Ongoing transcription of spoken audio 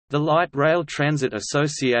The Light Rail Transit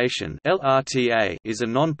Association (LRTA) is a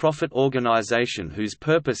non-profit organization whose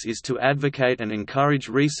purpose is to advocate and encourage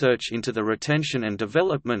research into the retention and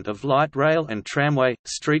development of light rail and tramway,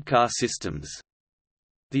 streetcar systems.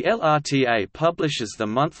 The LRTA publishes the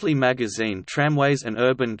monthly magazine Tramways and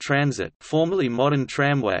Urban Transit, formerly Modern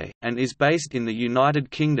Tramway, and is based in the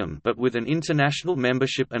United Kingdom but with an international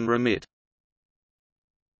membership and remit.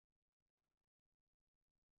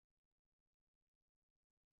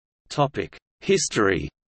 History.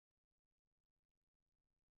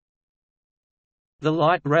 The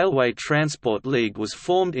Light Railway Transport League was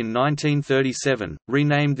formed in 1937,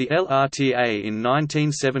 renamed the LRTA in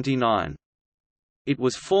 1979. It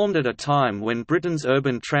was formed at a time when Britain's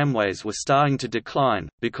urban tramways were starting to decline.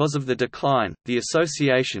 Because of the decline, the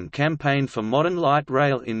association campaigned for modern light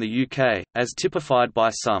rail in the UK, as typified by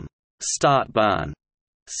some Startbahn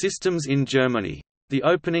systems in Germany. The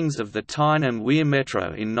openings of the Tyne and Wear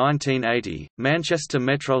Metro in 1980, Manchester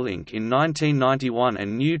Metrolink in 1991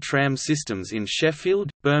 and new tram systems in Sheffield,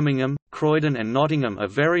 Birmingham, Croydon and Nottingham are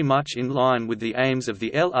very much in line with the aims of the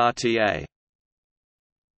LRTA.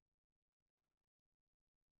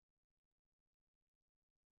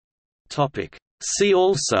 See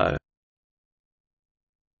also: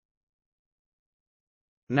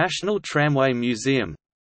 National Tramway Museum,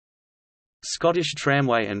 Scottish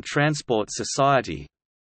Tramway and Transport Society,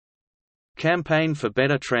 Campaign for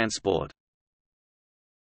Better Transport.